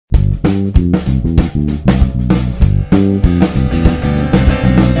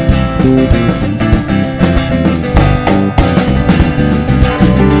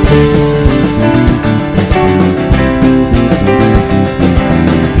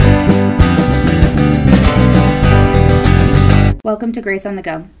Welcome to Grace on the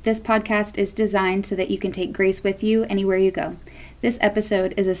Go. This podcast is designed so that you can take grace with you anywhere you go. This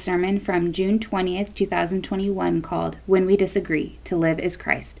episode is a sermon from June 20th, 2021 called When We Disagree, to Live is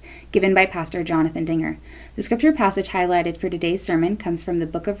Christ, given by Pastor Jonathan Dinger. The scripture passage highlighted for today's sermon comes from the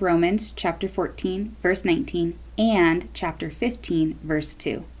book of Romans, chapter 14, verse 19, and chapter 15, verse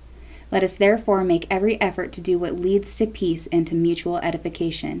 2. Let us therefore make every effort to do what leads to peace and to mutual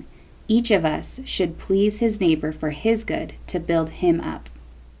edification. Each of us should please his neighbor for his good, to build him up.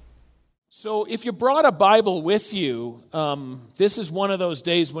 So if you brought a Bible with you, this is one of those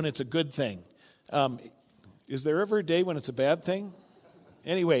days when it's a good thing. Is there ever a day when it's a bad thing?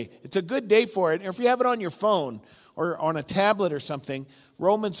 Anyway, it's a good day for it. And if you have it on your phone or on a tablet or something,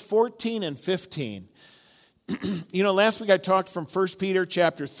 Romans 14 and 15. You know, last week I talked from 1 Peter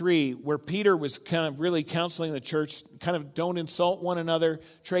chapter 3, where Peter was kind of really counseling the church, kind of don't insult one another,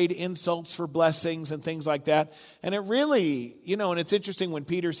 trade insults for blessings and things like that. And it really, and it's interesting when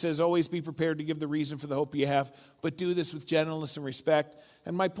Peter says, always be prepared to give the reason for the hope you have, but do this with gentleness and respect.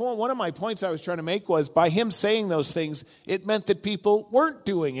 And one of my points I was trying to make was, by him saying those things, it meant that people weren't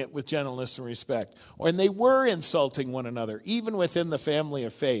doing it with gentleness and respect, and they were insulting one another, even within the family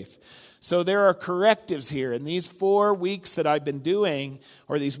of faith. So there are correctives here, and these 4 weeks that I've been doing,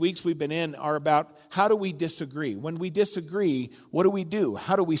 or these weeks we've been in, are about how do we disagree? When we disagree, what do we do?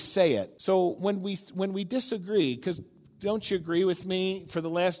 How do we say it? So when we disagree, because don't you agree with me, for the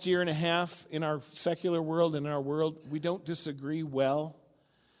last year and a half in our secular world, in our world, we don't disagree well.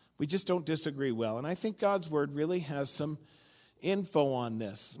 We just don't disagree well. And I think God's word really has some info on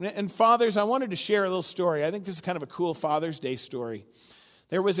this. And fathers, I wanted to share a little story. I think this is kind of a cool Father's Day story.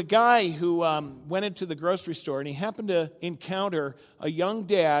 There was a guy who went into the grocery store, and he happened to encounter a young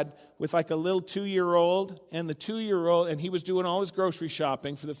dad with like a little 2-year-old, and the 2-year-old, and he was doing all his grocery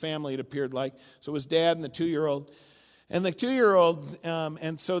shopping for the family, it appeared like. So his dad and the 2-year-old. And the 2-year-old,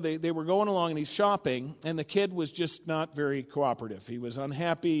 and so they were going along, and he's shopping, and the kid was just not very cooperative. He was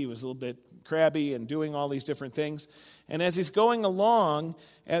unhappy, he was a little bit crabby and doing all these different things. And as he's going along,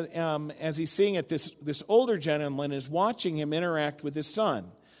 as he's seeing it, this older gentleman is watching him interact with his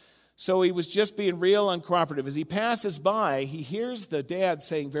son. So he was just being real uncooperative. As he passes by, he hears the dad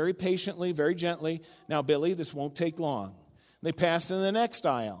saying very patiently, very gently, "Now, Billy, this won't take long." They passed in the next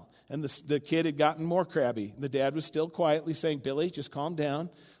aisle, and the kid had gotten more crabby. The dad was still quietly saying, "Billy, just calm down.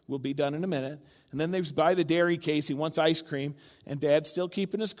 We'll be done in a minute." And then they buy the dairy case. He wants ice cream. And Dad's still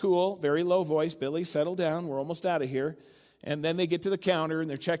keeping his cool, very low voice. "Billy, settle down. We're almost out of here." And then they get to the counter and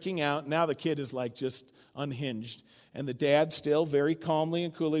they're checking out. Now the kid is like just unhinged. And the dad still very calmly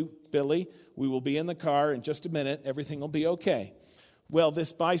and coolly, "Billy, we will be in the car in just a minute. Everything will be okay." Well,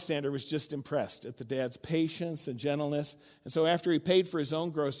 this bystander was just impressed at the dad's patience and gentleness. And so after he paid for his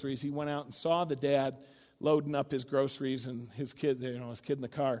own groceries, he went out and saw the dad loading up his groceries and his kid in the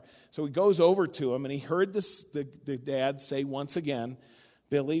car. So he goes over to him, and he heard the dad say once again,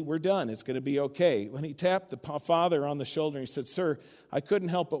 "Billy, we're done. It's going to be okay." When he tapped the father on the shoulder, he said, "Sir, I couldn't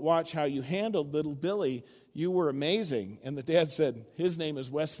help but watch how you handled little Billy. You were amazing." And the dad said, "His name is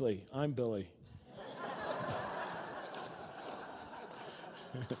Wesley. I'm Billy."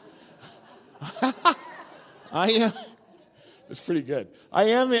 It's pretty good. I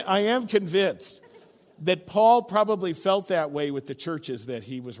am convinced that Paul probably felt that way with the churches that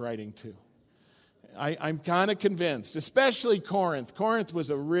he was writing to. I'm kind of convinced, especially Corinth. Corinth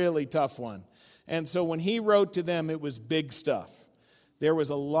was a really tough one. And so when he wrote to them, it was big stuff. There was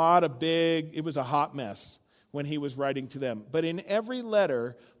a lot of it was a hot mess when he was writing to them. But in every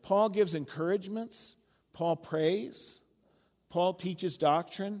letter, Paul gives encouragements, Paul prays, Paul teaches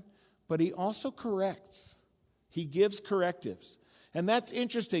doctrine, but he also corrects. He gives correctives. And that's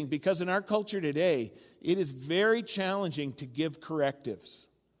interesting because in our culture today, it is very challenging to give correctives.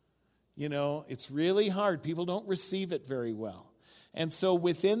 It's really hard. People don't receive it very well. And so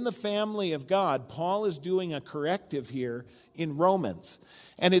within the family of God, Paul is doing a corrective here in Romans.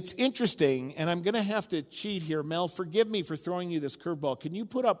 And it's interesting, and I'm going to have to cheat here. Mel, forgive me for throwing you this curveball. Can you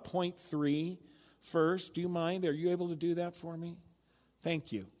put up point 3 first? Do you mind? Are you able to do that for me?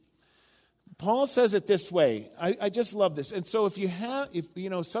 Thank you. Paul says it this way. I just love this. And so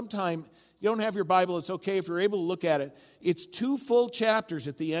if sometime you don't have your Bible, it's okay if you're able to look at it. It's 2 full chapters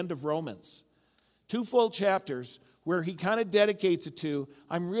at the end of Romans. 2 full chapters where he kind of dedicates it to,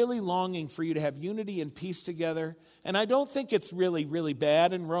 I'm really longing for you to have unity and peace together. And I don't think it's really, really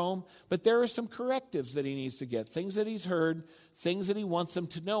bad in Rome, but there are some correctives that he needs to get, things that he's heard, things that he wants them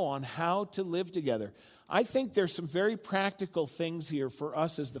to know on how to live together. I think there's some very practical things here for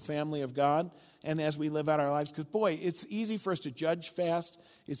us as the family of God and as we live out our lives. Because, boy, it's easy for us to judge fast.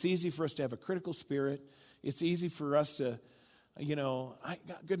 It's easy for us to have a critical spirit. It's easy for us to,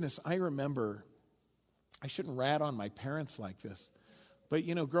 Goodness, I remember, I shouldn't rat on my parents like this, but,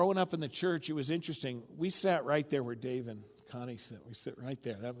 growing up in the church, it was interesting. We sat right there where Dave and Connie sit. We sit right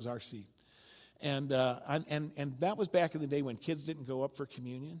there. That was our seat. And that was back in the day when kids didn't go up for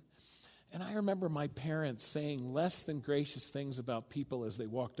communion. And I remember my parents saying less than gracious things about people as they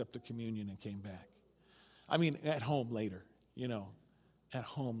walked up to communion and came back. I mean, at home later, at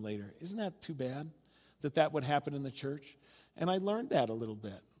home later. Isn't that too bad that would happen in the church? And I learned that a little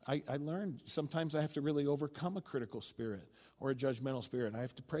bit. I learned sometimes I have to really overcome a critical spirit or a judgmental spirit. I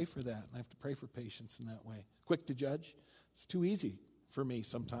have to pray for that. I have to pray for patience in that way. Quick to judge. It's too easy for me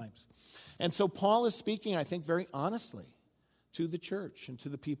sometimes. And so Paul is speaking, I think, very honestly to the church and to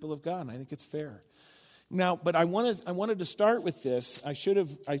the people of God. And I think it's fair. Now, but I wanted to start with this. I should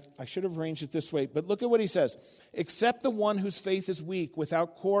have arranged it this way. But look at what he says. Except the one whose faith is weak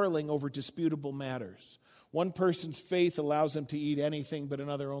without quarreling over disputable matters. One person's faith allows him to eat anything, but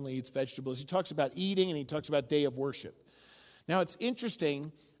another only eats vegetables. He talks about eating and he talks about day of worship. Now, it's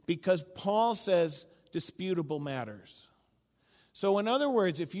interesting because Paul says disputable matters. So in other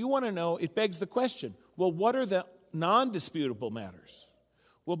words, if you want to know, it begs the question, well, what are the non-disputable matters?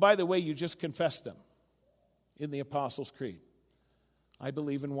 Well, by the way, you just confessed them in the Apostles' Creed. I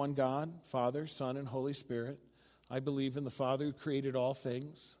believe in one God, Father, Son, and Holy Spirit. I believe in the Father who created all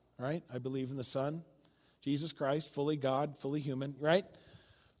things, right? I believe in the Son, Jesus Christ, fully God, fully human, right?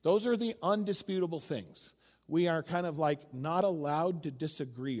 Those are the undisputable things. We are kind of like not allowed to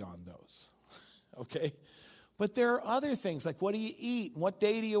disagree on those, okay? But there are other things, like what do you eat, and what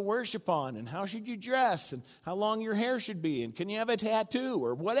day do you worship on, and how should you dress, and how long your hair should be, and can you have a tattoo,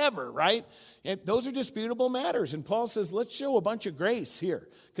 or whatever, right? And those are disputable matters. And Paul says, let's show a bunch of grace here,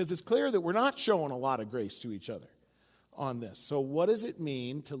 because it's clear that we're not showing a lot of grace to each other on this. So what does it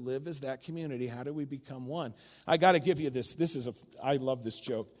mean to live as that community? How do we become one? I got to give you this. I love this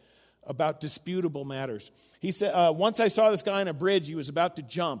joke about disputable matters. He said, once I saw this guy on a bridge, he was about to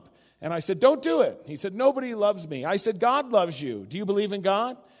jump. And I said, don't do it. He said, nobody loves me. I said, God loves you. Do you believe in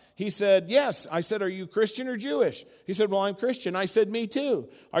God? He said, yes. I said, are you Christian or Jewish? He said, well, I'm Christian. I said, me too.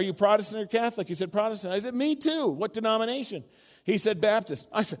 Are you Protestant or Catholic? He said, Protestant. I said, me too. What denomination? He said, Baptist.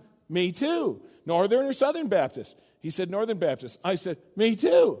 I said, me too. Northern or Southern Baptist? He said, Northern Baptist. I said, me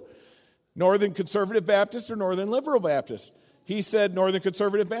too. Northern Conservative Baptist or Northern Liberal Baptist? He said, Northern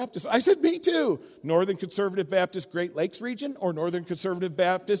Conservative Baptist. I said, me too. Northern Conservative Baptist Great Lakes region or Northern Conservative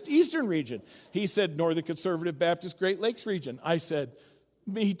Baptist Eastern region? He said, Northern Conservative Baptist Great Lakes region. I said,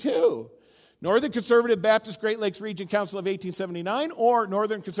 me too. Northern Conservative Baptist Great Lakes Region Council of 1879 or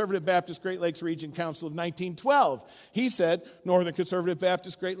Northern Conservative Baptist Great Lakes Region Council of 1912? He said, Northern Conservative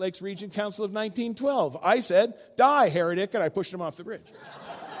Baptist Great Lakes Region Council of 1912. I said, die, heretic, and I pushed him off the bridge.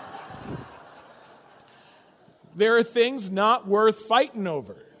 There are things not worth fighting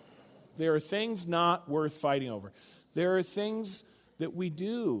over. There are things not worth fighting over. There are things that we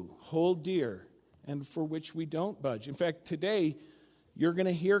do hold dear and for which we don't budge. In fact, today, you're going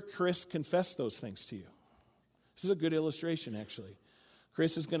to hear Chris confess those things to you. This is a good illustration, actually.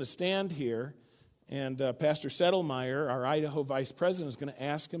 Chris is going to stand here, and Pastor Settlemyer, our Idaho vice president, is going to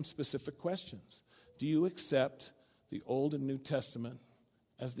ask him specific questions. Do you accept the Old and New Testament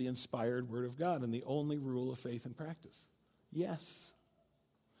as the inspired word of God and the only rule of faith and practice? Yes.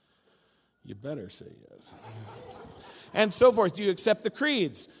 You better say yes. And so forth. Do you accept the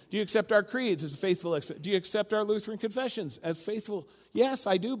creeds? Do you accept our creeds as faithful? Do you accept our Lutheran confessions as faithful? Yes,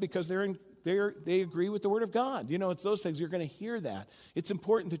 I do, because they agree with the word of God. It's those things. You're going to hear that. It's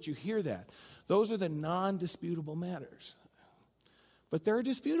important that you hear that. Those are the non-disputable matters. But there are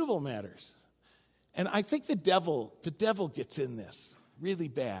disputable matters. And I think the devil gets in this really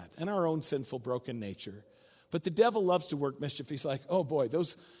bad, and our own sinful, broken nature. But the devil loves to work mischief. He's like, oh boy,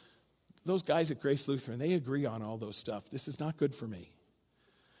 those guys at Grace Lutheran, they agree on all those stuff. This is not good for me.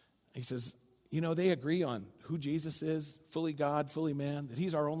 He says, they agree on who Jesus is, fully God, fully man, that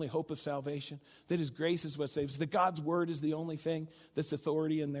he's our only hope of salvation, that his grace is what saves, that God's word is the only thing that's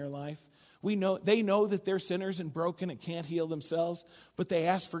authority in their life. They know that they're sinners and broken and can't heal themselves, but they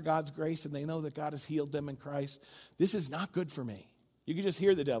ask for God's grace and they know that God has healed them in Christ. This is not good for me. You can just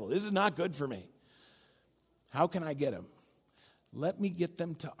hear the devil. This is not good for me. How can I get him? Let me get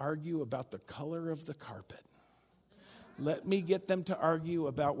them to argue about the color of the carpet. Let me get them to argue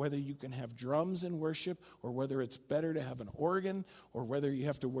about whether you can have drums in worship or whether it's better to have an organ or whether you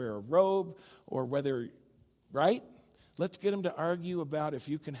have to wear a robe or whether, right? Let's get them to argue about if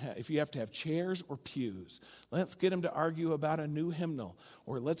you have to have chairs or pews. Let's get them to argue about a new hymnal,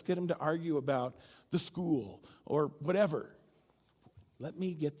 or let's get them to argue about the school or whatever. Let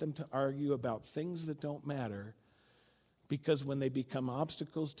me get them to argue about things that don't matter, Because when they become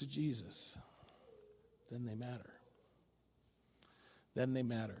obstacles to Jesus, then they matter. Then they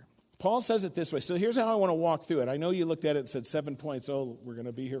matter. Paul says it this way. So here's how I want to walk through it. I know you looked at it and said 7 points. Oh, we're going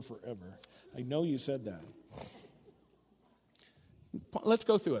to be here forever. I know you said that. Let's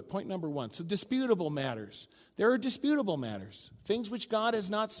go through it. Point number 1. So disputable matters. There are disputable matters. Things which God has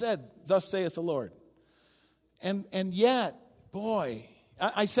not said, thus saith the Lord. And yet, boy,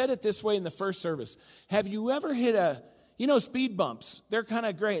 I said it this way in the first service. Have you ever hit speed bumps? They're kind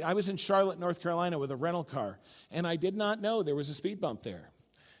of great. I was in Charlotte, North Carolina with a rental car, and I did not know there was a speed bump there.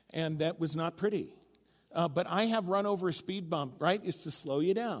 And that was not pretty. But I have run over a speed bump, right? It's to slow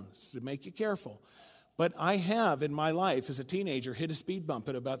you down. It's to make you careful. But I have, in my life as a teenager, hit a speed bump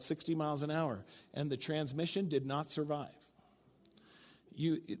at about 60 miles an hour, and the transmission did not survive.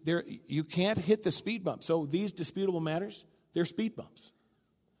 You can't hit the speed bump. So these disputable matters, they're speed bumps.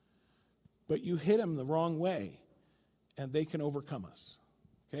 But you hit them the wrong way, and they can overcome us.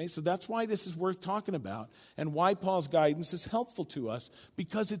 Okay, so that's why this is worth talking about and why Paul's guidance is helpful to us,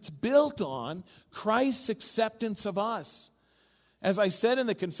 because it's built on Christ's acceptance of us. As I said in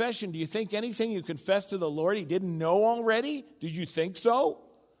the confession, do you think anything you confess to the Lord he didn't know already? Did you think so?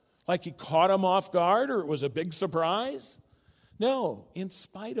 Like he caught him off guard or it was a big surprise? No, in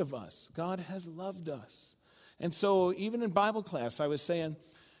spite of us, God has loved us. And so even in Bible class, I was saying,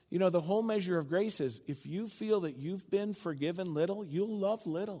 the whole measure of grace is if you feel that you've been forgiven little, you'll love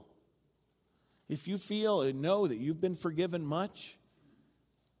little. If you feel and know that you've been forgiven much,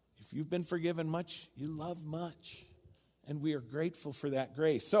 you love much. And we are grateful for that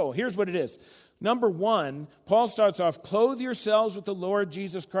grace. So here's what it is. Number 1, Paul starts off, clothe yourselves with the Lord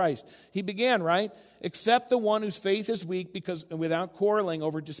Jesus Christ. He began, right? Accept the one whose faith is weak without quarreling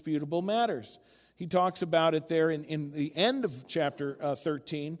over disputable matters. He talks about it there in the end of chapter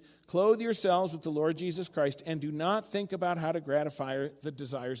 13. Clothe yourselves with the Lord Jesus Christ and do not think about how to gratify the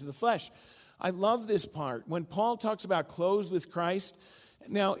desires of the flesh. I love this part. When Paul talks about clothed with Christ,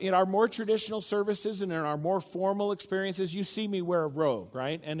 now in our more traditional services and in our more formal experiences, you see me wear a robe,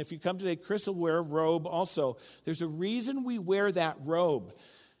 right? And if you come today, Chris will wear a robe also. There's a reason we wear that robe.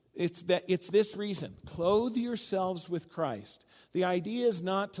 It's this reason. Clothe yourselves with Christ. The idea is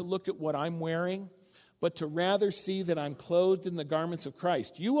not to look at what I'm wearing, but to rather see that I'm clothed in the garments of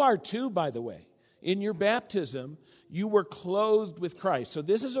Christ. You are too, by the way. In your baptism, you were clothed with Christ. So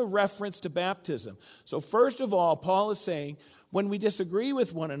this is a reference to baptism. So first of all, Paul is saying, when we disagree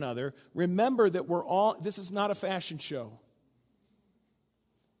with one another, remember that this is not a fashion show.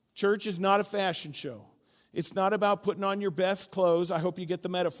 Church is not a fashion show. It's not about putting on your best clothes. I hope you get the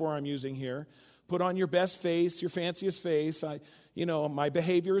metaphor I'm using here. Put on your best face, your fanciest face. My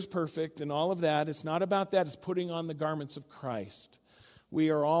behavior is perfect and all of that. It's not about that. It's putting on the garments of Christ. We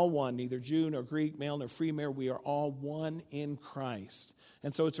are all one, neither Jew nor Greek, male nor female. We are all one in Christ.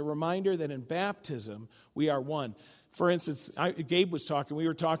 And so it's a reminder that in baptism, we are one. For instance, Gabe was talking, we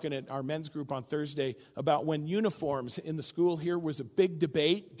were talking at our men's group on Thursday about when uniforms in the school here was a big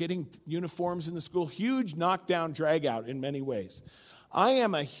debate, getting uniforms in the school, huge knockdown, drag out in many ways. I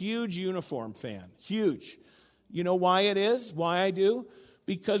am a huge uniform fan, huge. You know why it is, why I do?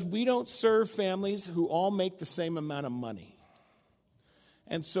 Because we don't serve families who all make the same amount of money.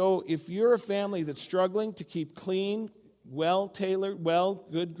 And so if you're a family that's struggling to keep clean, well-tailored,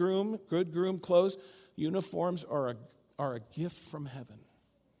 good groom clothes, uniforms are a gift from heaven,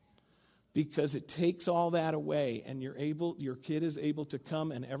 because it takes all that away, and your kid is able to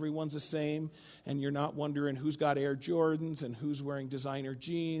come and everyone's the same, and you're not wondering who's got Air Jordans and who's wearing designer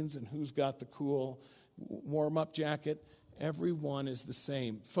jeans and who's got the cool warm-up jacket. Everyone is the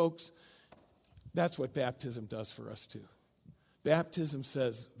same. Folks, that's what baptism does for us too. Baptism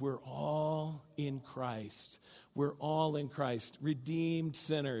says we're all in Christ. We're all in Christ, redeemed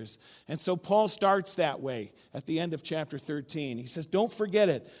sinners. And so Paul starts that way at the end of chapter 13. He says, don't forget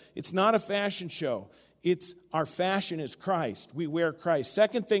it. It's not a fashion show. Our fashion is Christ. We wear Christ.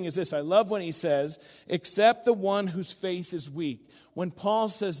 Second thing is this. I love when he says, accept the one whose faith is weak. When Paul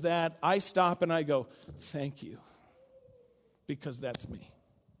says that, I stop and I go, thank you, because that's me.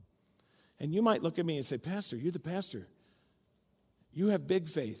 And you might look at me and say, Pastor, you're the pastor. You have big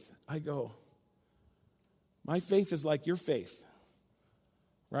faith. I go, my faith is like your faith,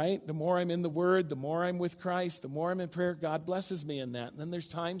 right? The more I'm in the Word, the more I'm with Christ, the more I'm in prayer, God blesses me in that. And then there's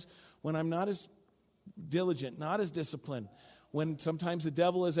times when I'm not as diligent, not as disciplined, when sometimes the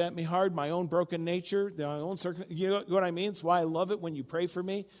devil is at me hard, my own broken nature, my own you know what I mean? It's why I love it when you pray for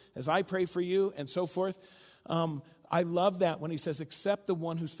me, as I pray for you, and so forth. I love that when he says, accept the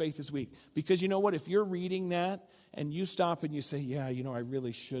one whose faith is weak. Because you know what? If you're reading that and you stop and you say, yeah, I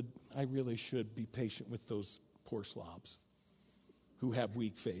really should be patient with those poor slobs who have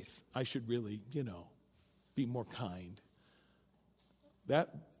weak faith. I should really, be more kind.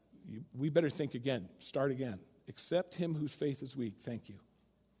 We better think again, start again. Accept him whose faith is weak. Thank you.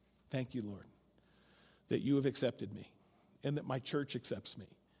 Thank you, Lord, that you have accepted me and that my church accepts me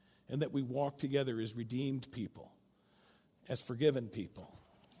and that we walk together as redeemed people, as forgiven people,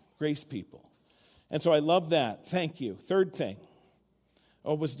 grace people. And so I love that. Thank you. Third thing.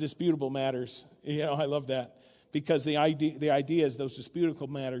 Was disputable matters. I love that because the idea is those disputable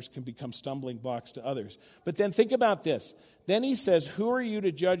matters can become stumbling blocks to others. But then think about this. Then he says, who are you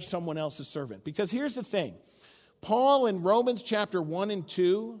to judge someone else's servant? Because here's the thing. Paul in Romans chapter 1 and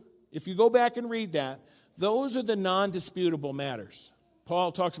 2, if you go back and read that, those are the non-disputable matters.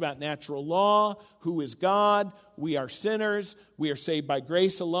 Paul talks about natural law, who is God, we are sinners, we are saved by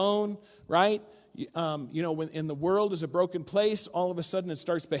grace alone, right? When in the world is a broken place, all of a sudden it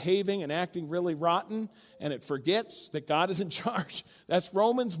starts behaving and acting really rotten, and it forgets that God is in charge. That's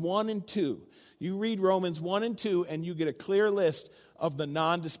Romans 1 and 2. You read Romans 1 and 2, and you get a clear list of the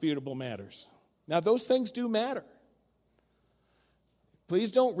non-disputable matters. Now, those things do matter.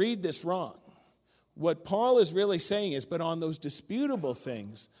 Please don't read this wrong. What Paul is really saying is, but on those disputable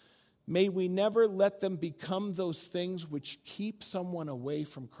things, may we never let them become those things which keep someone away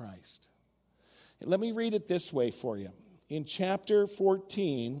from Christ. Let me read it this way for you. In chapter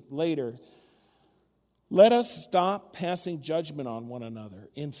 14, later, let us stop passing judgment on one another.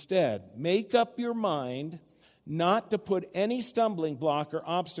 Instead, make up your mind not to put any stumbling block or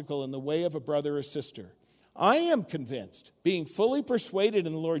obstacle in the way of a brother or sister. I am convinced, being fully persuaded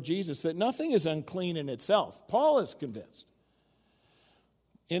in the Lord Jesus, that nothing is unclean in itself. Paul is convinced.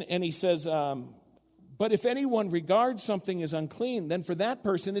 And he says, but if anyone regards something as unclean, then for that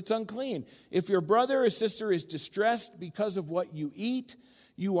person it's unclean. If your brother or sister is distressed because of what you eat,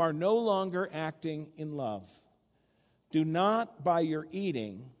 you are no longer acting in love. Do not, by your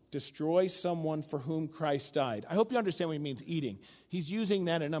eating, destroy someone for whom Christ died. I hope you understand what he means, eating. He's using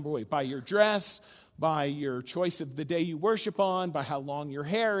that in a number of ways. By your dress, by your choice of the day you worship on, by how long your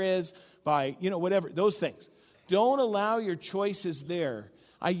hair is, by, whatever, those things. Don't allow your choices there.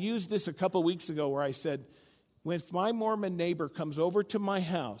 I used this a couple weeks ago where I said, if my Mormon neighbor comes over to my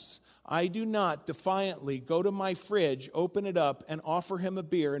house, I do not defiantly go to my fridge, open it up, and offer him a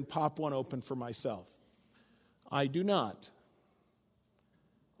beer and pop one open for myself. I do not.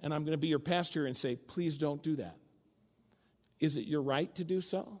 And I'm going to be your pastor and say, please don't do that. Is it your right to do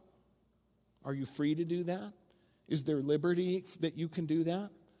so? Are you free to do that? Is there liberty that you can do that?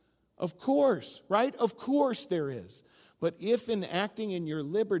 Of course, right? Of course there is. But if in acting in your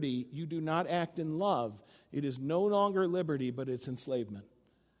liberty, you do not act in love, it is no longer liberty, but it's enslavement.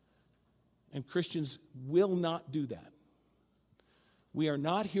 And Christians will not do that. We are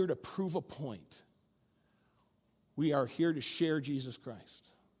not here to prove a point. We are here to share Jesus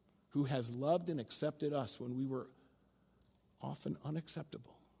Christ, who has loved and accepted us when we were often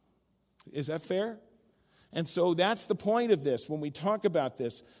unacceptable. Is that fair? And so that's the point of this when we talk about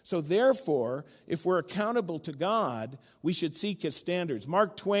this. So therefore, if we're accountable to God, we should seek his standards.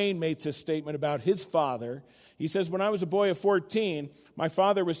 Mark Twain makes this statement about his father. He says, when I was a boy of 14, my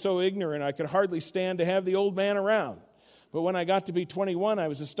father was so ignorant I could hardly stand to have the old man around. But when I got to be 21, I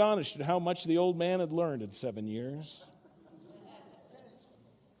was astonished at how much the old man had learned in 7 years.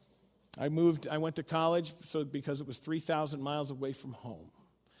 I went to college because it was 3,000 miles away from home.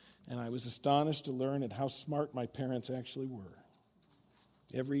 And I was astonished to learn at how smart my parents actually were.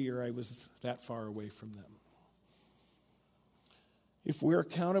 Every year I was that far away from them. If we're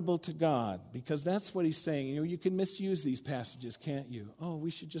accountable to God, because that's what he's saying. You can misuse these passages, can't you? Oh, we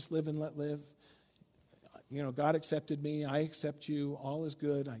should just live and let live. God accepted me. I accept you. All is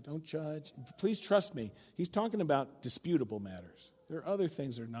good. I don't judge. Please trust me. He's talking about disputable matters. There are other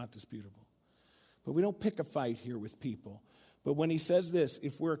things that are not disputable. But we don't pick a fight here with people. But when he says this,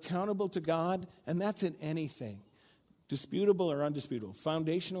 if we're accountable to God, and that's in anything, disputable or undisputable,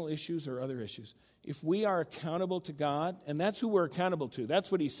 foundational issues or other issues, if we are accountable to God, and that's who we're accountable to,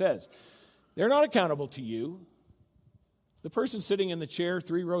 that's what he says. They're not accountable to you. The person sitting in the chair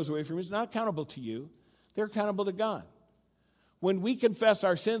 3 rows away from you is not accountable to you. They're accountable to God. When we confess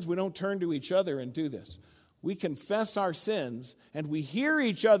our sins, we don't turn to each other and do this. We confess our sins, and we hear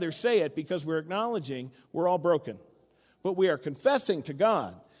each other say it because we're acknowledging we're all broken. But we are confessing to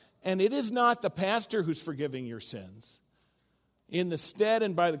God. And it is not the pastor who's forgiving your sins. In the stead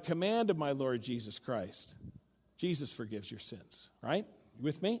and by the command of my Lord Jesus Christ, Jesus forgives your sins, right? You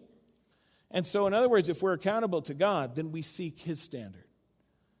with me? And so, in other words, if we're accountable to God, then we seek his standard.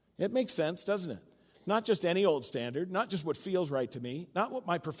 It makes sense, doesn't it? Not just any old standard, not just what feels right to me, not what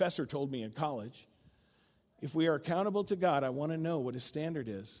my professor told me in college. if we are accountable to God, I want to know what his standard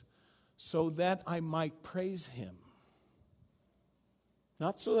is so that I might praise him.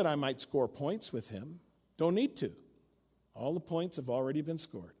 Not so that I might score points with him. Don't need to. All the points have already been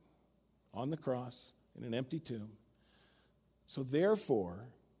scored on the cross in an empty tomb. So therefore,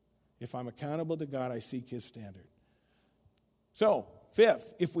 if I'm accountable to God, I seek his standard. So,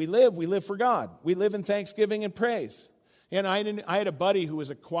 fifth, if we live for God. We live in thanksgiving and praise. And I had a buddy who was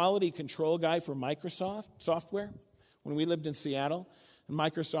a quality control guy for Microsoft software when we lived in Seattle. And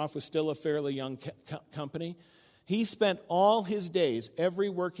Microsoft was still a fairly young company. He spent all his days, every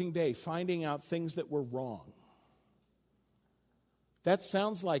working day, finding out things that were wrong. That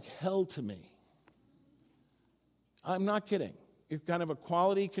sounds like hell to me. I'm not kidding. It's kind of a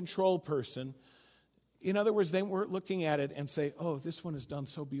quality control person. In other words, they weren't looking at it and say, oh, this one is done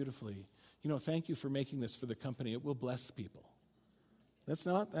so beautifully. Thank you for making this for the company. It will bless people.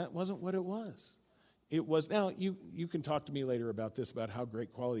 That wasn't what it was. It was, now, you can talk to me later about this, about how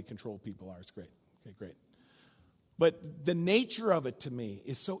great quality control people are. It's great. Okay, great. But the nature of it to me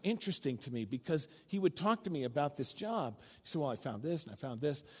is so interesting to me because he would talk to me about this job. He said, well, I found this and I found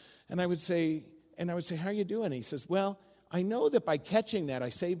this. And I would say, how are you doing? And he says, well, I know that by catching that, I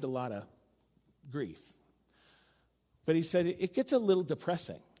saved a lot of grief. But he said, it gets a little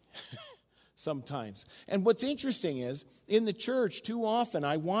depressing sometimes. And what's interesting is, in the church, too often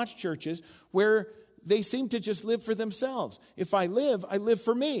I watch churches where they seem to just live for themselves. If I live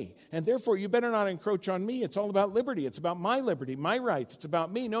for me. And therefore, you better not encroach on me. It's all about liberty. It's about my liberty, my rights. It's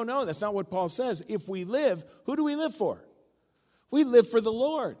about me. No, that's not what Paul says. If we live, who do we live for? We live for the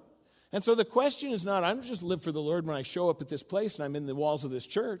Lord. And so the question is not, I don't just live for the Lord when I show up at this place and I'm in the walls of this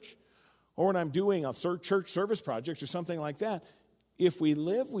church, or when I'm doing a church service project or something like that. If we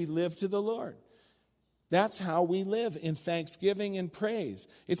live to the Lord. That's how we live, in thanksgiving and praise.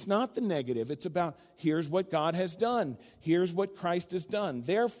 It's not the negative. It's about, here's what God has done. Here's what Christ has done.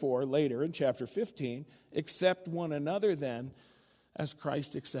 Therefore, later in chapter 15, accept one another then as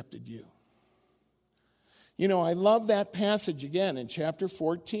Christ accepted you. I love that passage again in chapter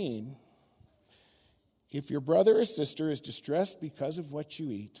 14. If your brother or sister is distressed because of what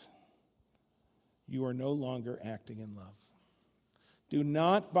you eat, you are no longer acting in love. Do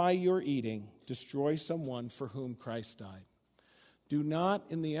not by your eating destroy someone for whom Christ died. Do not,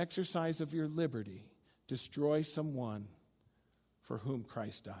 in the exercise of your liberty, destroy someone for whom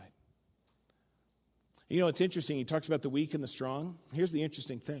Christ died. It's interesting. He talks about the weak and the strong. Here's the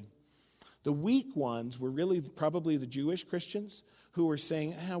interesting thing. The weak ones were really probably the Jewish Christians who were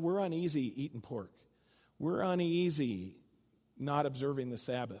saying, we're uneasy eating pork. We're uneasy not observing the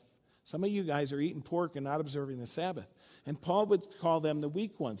Sabbath. Some of you guys are eating pork and not observing the Sabbath. And Paul would call them the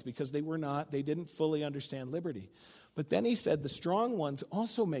weak ones because they didn't fully understand liberty. But then he said the strong ones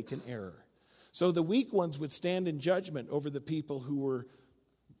also make an error. So the weak ones would stand in judgment over the people who were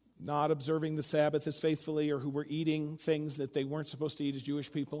not observing the Sabbath as faithfully or who were eating things that they weren't supposed to eat as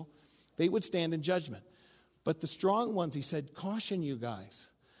Jewish people. They would stand in judgment. But the strong ones, he said, caution you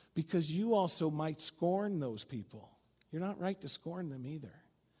guys, because you also might scorn those people. You're not right to scorn them either.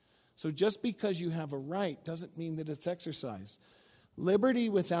 So just because you have a right doesn't mean that it's exercised. Liberty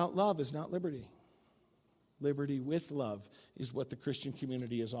without love is not liberty. Liberty with love is what the Christian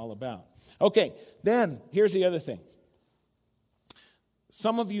community is all about. Okay, then here's the other thing.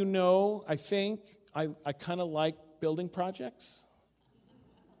 Some of you know, I think, I kind of like building projects.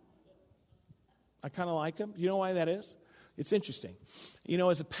 I kind of like them. You know why that is? It's interesting.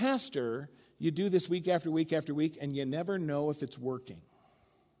 As a pastor, you do this week after week after week, and you never know if it's working.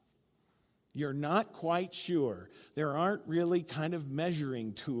 You're not quite sure. There aren't really kind of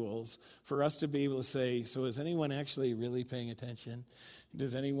measuring tools for us to be able to say, so is anyone actually really paying attention?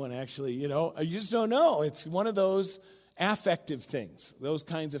 Does anyone actually, you just don't know. It's one of those affective things, those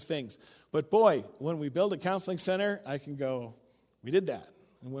kinds of things. But boy, when we build a counseling center, I can go, we did that.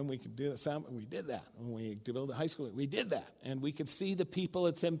 And when we could do the sound, we did that. When we build a high school, we did that. And we could see the people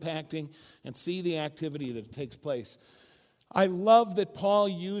it's impacting and see the activity that takes place. I love that Paul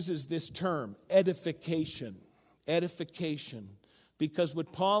uses this term, edification, because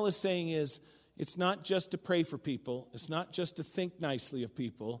what Paul is saying is, it's not just to pray for people, it's not just to think nicely of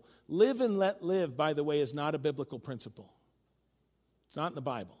people. Live and let live, by the way, is not a biblical principle. It's not in the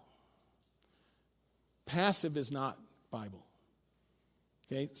Bible. Passive is not Bible.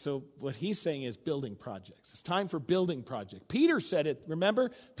 Okay, so what he's saying is building projects. It's time for building projects. Peter said it,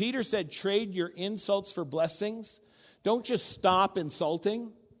 remember? Peter said, trade your insults for blessings. Don't just stop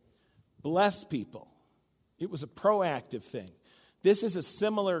insulting. Bless people. It was a proactive thing. This is a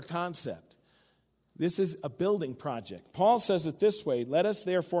similar concept. This is a building project. Paul says it this way, let us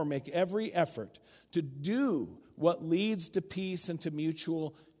therefore make every effort to do what leads to peace and to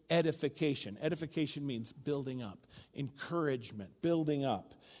mutual edification. Edification means building up, encouragement, building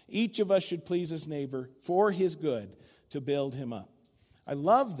up. Each of us should please his neighbor for his good, to build him up. I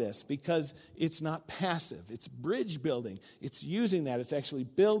love this because it's not passive. It's bridge building. It's using that. It's actually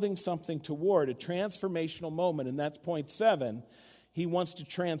building something toward a transformational moment, and that's point 7. He wants to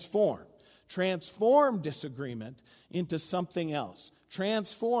transform. Transform disagreement into something else.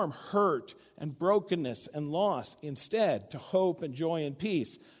 Transform hurt and brokenness and loss instead to hope and joy and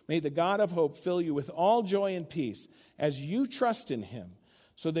peace. May the God of hope fill you with all joy and peace as you trust in him,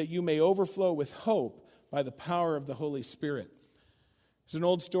 so that you may overflow with hope by the power of the Holy Spirit. There's an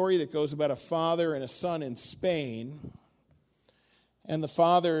old story that goes about a father and a son in Spain. And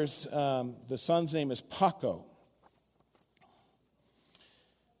the son's name is Paco.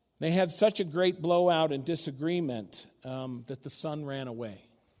 They had such a great blowout and disagreement that the son ran away.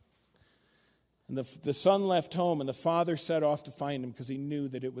 And the son left home, and the father set off to find him because he knew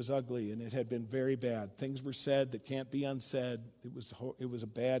that it was ugly and it had been very bad. Things were said that can't be unsaid. It was a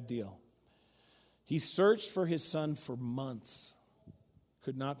bad deal. He searched for his son for months,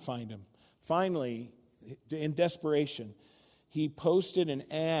 could not find him. Finally, in desperation, he posted an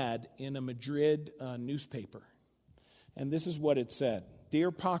ad in a Madrid newspaper. And this is what it said.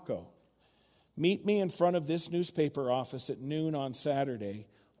 Dear Paco, meet me in front of this newspaper office at noon on Saturday.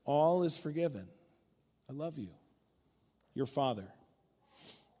 All is forgiven. I love you. Your father.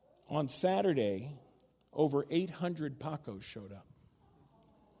 On Saturday, over 800 Pacos showed up,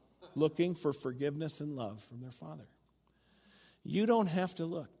 looking for forgiveness and love from their father. You don't have to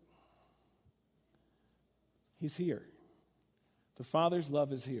look. He's here. The Father's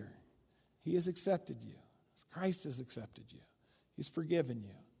love is here. He has accepted you. Christ has accepted you. He's forgiven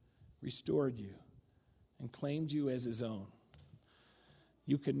you, restored you, and claimed you as his own.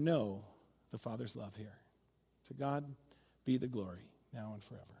 You can know the Father's love here. To God be the glory, now and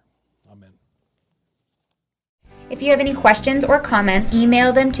forever. Amen. If you have any questions or comments,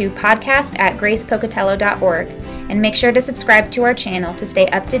 email them to podcast@gracepocatello.org, and make sure to subscribe to our channel to stay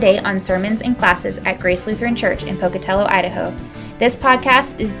up to date on sermons and classes at Grace Lutheran Church in Pocatello, Idaho. This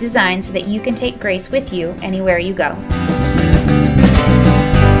podcast is designed so that you can take grace with you anywhere you go.